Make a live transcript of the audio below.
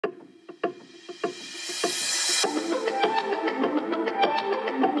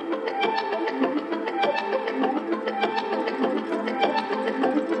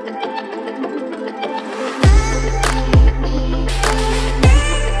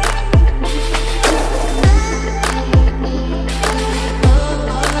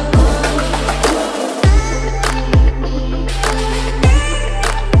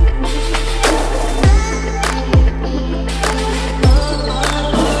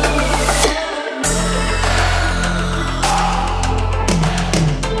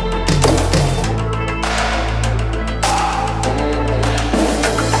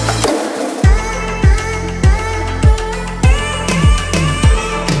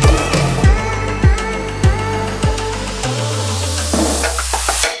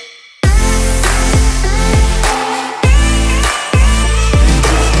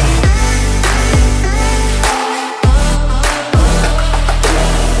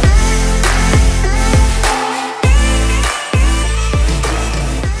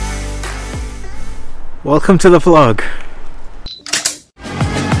welcome to the vlog.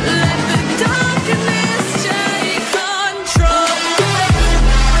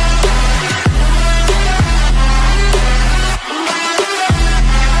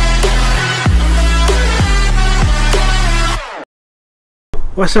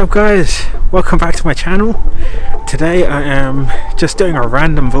 What's up guys, welcome back to my channel. Today I am just doing a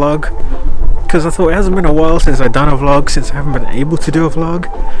random vlog because I thought it hasn't been a while since I've done a vlog, since I haven't been able to do a vlog,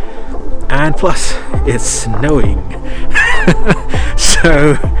 and plus it's snowing.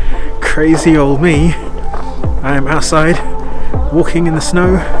 So crazy old me, I am outside walking in the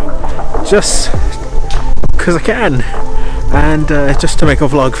snow just because I can, and just to make a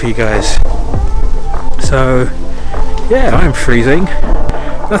vlog for you guys. So yeah, I'm freezing.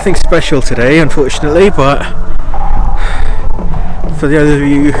 Nothing special today, unfortunately, but for the other of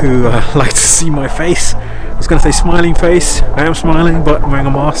you who like to see my face, I was going to say smiling face. I am smiling, but I'm wearing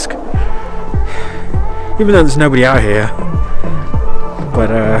a mask, even though there's nobody out here. But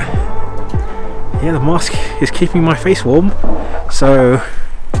yeah, the mask is keeping my face warm, so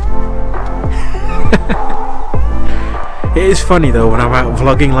it is funny though when I'm out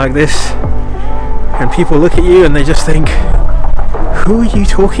vlogging like this, and people look at you and they just think, who are you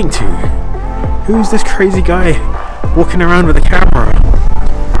talking to? Who's this crazy guy walking around with a camera?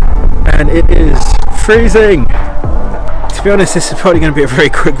 And it is freezing. To be honest, this is probably going to be a very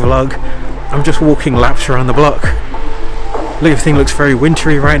quick vlog. I'm just walking laps around the block. Look, everything looks very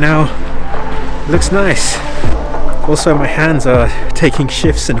wintry right now. It looks nice. Also, my hands are taking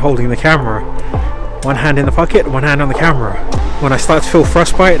shifts and holding the camera. One hand in the pocket, one hand on the camera. When I start to feel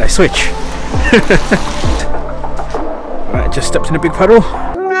frostbite, I switch. Right, just stepped in a big puddle.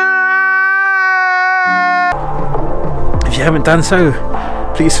 If you haven't done so,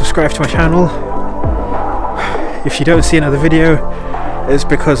 please subscribe to my channel. If you don't see another video, it's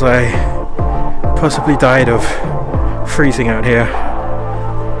because I possibly died of freezing out here.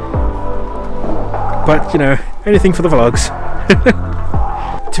 But you know, anything for the vlogs.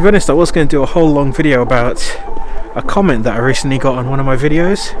 To be honest, I was going to do a whole long video about a comment that I recently got on one of my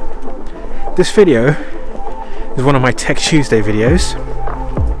videos. This video is one of my Tech Tuesday videos,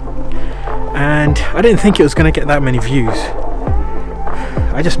 and I didn't think it was going to get that many views.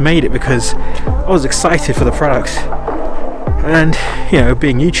 I just made it because I was excited for the product, and you know,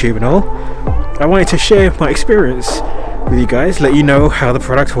 being YouTube and all, I wanted to share my experience with you guys, let you know how the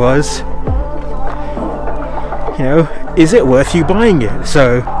product was. You know, is it worth you buying it?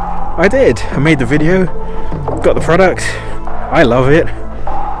 So I did. I made the video, got the product, I love it.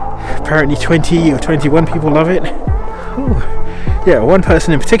 Apparently 20 or 21 people love it. Ooh. Yeah, one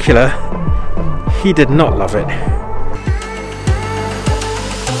person in particular, he did not love it.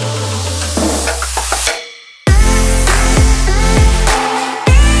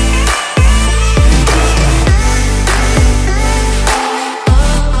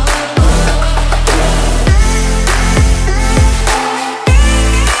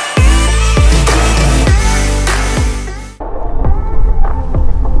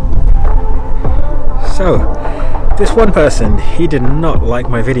 So, this one person, he did not like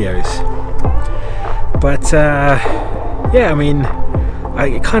my videos, but yeah, I mean,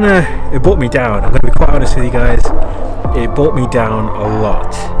 it brought me down. I'm going to be quite honest with you guys, it brought me down a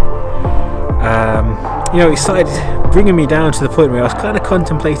lot. You know, it started bringing me down to the point where I was kind of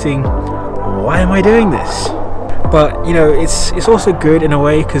contemplating, why am I doing this? But you know, it's also good in a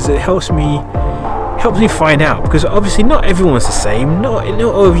way because it helps me find out, because obviously not everyone's the same. Not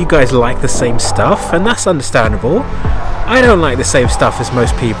all of you guys like the same stuff, and that's understandable. I don't like the same stuff as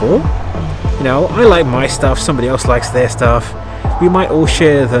most people. You know, I like my stuff, somebody else likes their stuff. We might all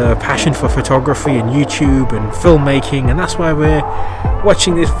share the passion for photography and YouTube and filmmaking, and that's why we're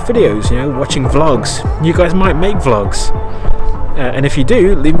watching these videos, you know, watching vlogs. You guys might make vlogs, and if you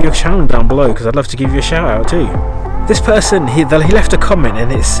do, leave me your channel down below because I'd love to give you a shout out too. This person, he left a comment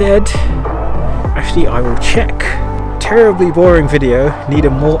and it said, actually, I will check. Terribly boring video, need a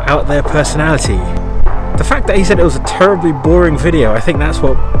more out there personality. The fact that he said it was a terribly boring video, I think that's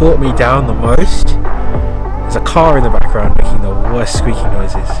what brought me down the most. There's a car in the background making the worst squeaky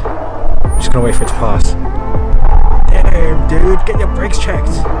noises. I'm just gonna wait for it to pass. Damn, dude, get your brakes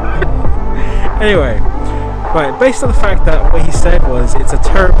checked. Anyway, right, based on the fact that what he said was it's a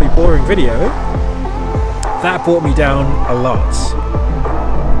terribly boring video, that brought me down a lot.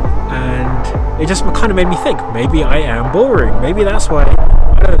 And it just kind of made me think, maybe I am boring. Maybe that's why I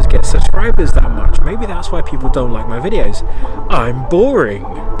don't get subscribers that much. Maybe that's why people don't like my videos. I'm boring.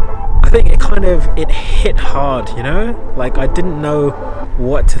 I think it hit hard, you know? Like, I didn't know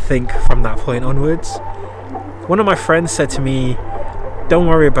what to think from that point onwards. One of my friends said to me, don't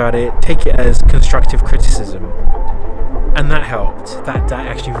worry about it, take it as constructive criticism. And that helped. That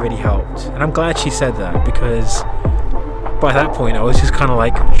actually really helped. And I'm glad she said that, because by that point I was just kind of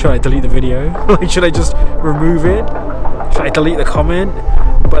like, should I delete the video? Like, should I just remove it? Should I delete the comment?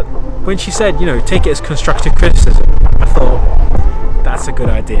 But when she said, you know, take it as constructive criticism, I thought, that's a good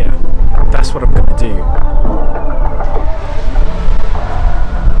idea. That's what I'm gonna do.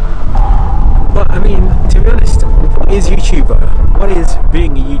 But I mean, to be honest, what is YouTuber? What is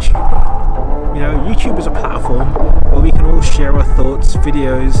being a YouTuber? You know, YouTube is a platform where we can all share our thoughts,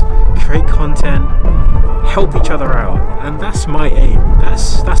 videos, create content, help each other out, and that's my aim.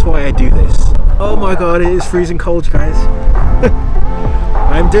 That's why I do this. Oh my god, it is freezing cold, guys.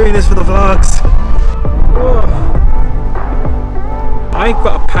 I'm doing this for the vlogs. Whoa. I've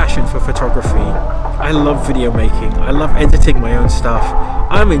got a passion for photography. I love video making. I love editing my own stuff.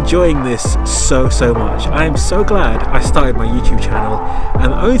 I'm enjoying this so much. I am so glad I started my YouTube channel,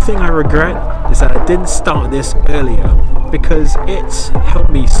 and the only thing I regret is that I didn't start this earlier, because it's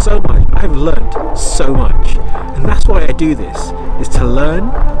helped me so much. I've learned so much, and that's why I do this, is to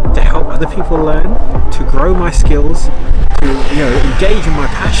learn, to help other people learn, to grow my skills, to, you know, engage in my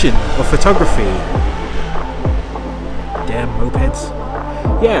passion of photography. Damn mopeds.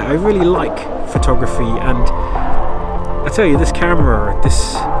 Yeah, I really like photography, and I tell you, this camera,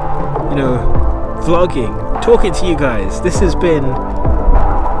 this, you know, vlogging, talking to you guys, this has been,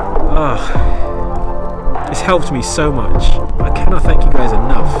 it's helped me so much. I cannot thank you guys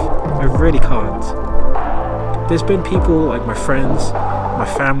enough. I really can't. There's been people like my friends, my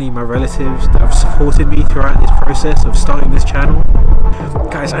family, my relatives that have supported me throughout this process of starting this channel.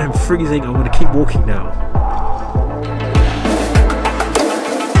 Guys, I am freezing. I'm going to keep walking now.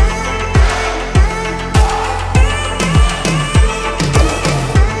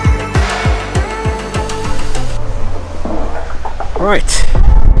 Right.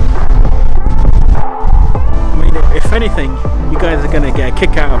 I mean, if anything, you guys are going to get a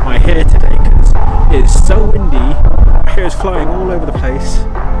kick out of my hair today, because it's so windy. My hair is flying all over the place.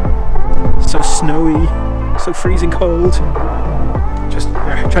 So snowy, so freezing cold. Just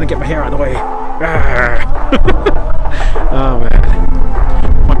trying to get my hair out of the way. Oh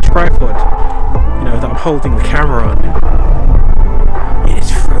man. My tripod, you know, that I'm holding the camera on, it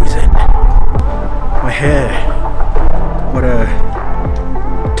is frozen. My hair. What a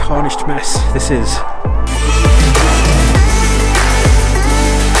tarnished mess this is.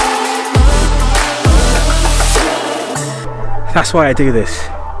 That's why I do this.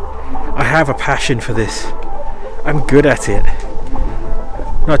 I have a passion for this. I'm good at it.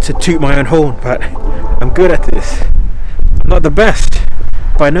 Not to toot my own horn, but I'm good at this. I'm not the best.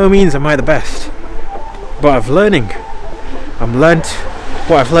 By no means am I the best. But I'm learning. I'm learnt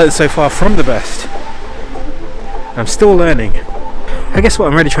what I've learnt so far from the best. I'm still learning. I guess what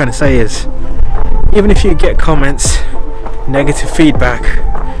I'm really trying to say is, even if you get comments, negative feedback,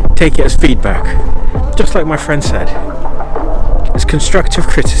 take it as feedback. Just like my friend said, it's constructive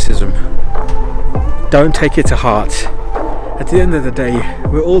criticism. Don't take it to heart. At the end of the day,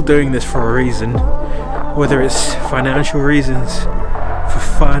 we're all doing this for a reason, whether it's financial reasons, for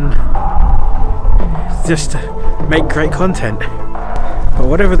fun, just to make great content. But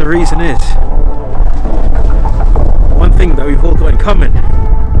whatever the reason is, one thing that we've all got in common,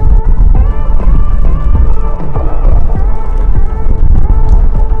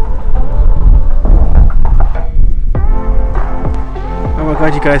 oh my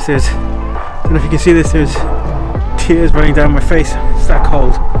god, you guys, I don't know if you can see this, there's tears running down my face. It's that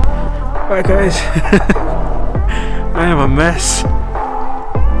cold. Alright guys, I am a mess,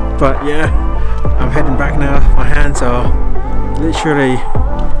 but yeah, I'm heading back now. My hands are literally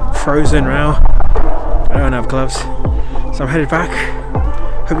frozen now. I don't have gloves, so I'm headed back.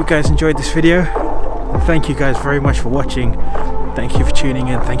 Hope you guys enjoyed this video, and thank you guys very much for watching. Thank you for tuning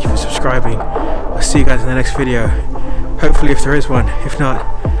in, thank you for subscribing. I'll see you guys in the next video, hopefully if there is one. If not,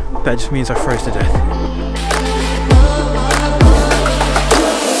 that just means I froze to death.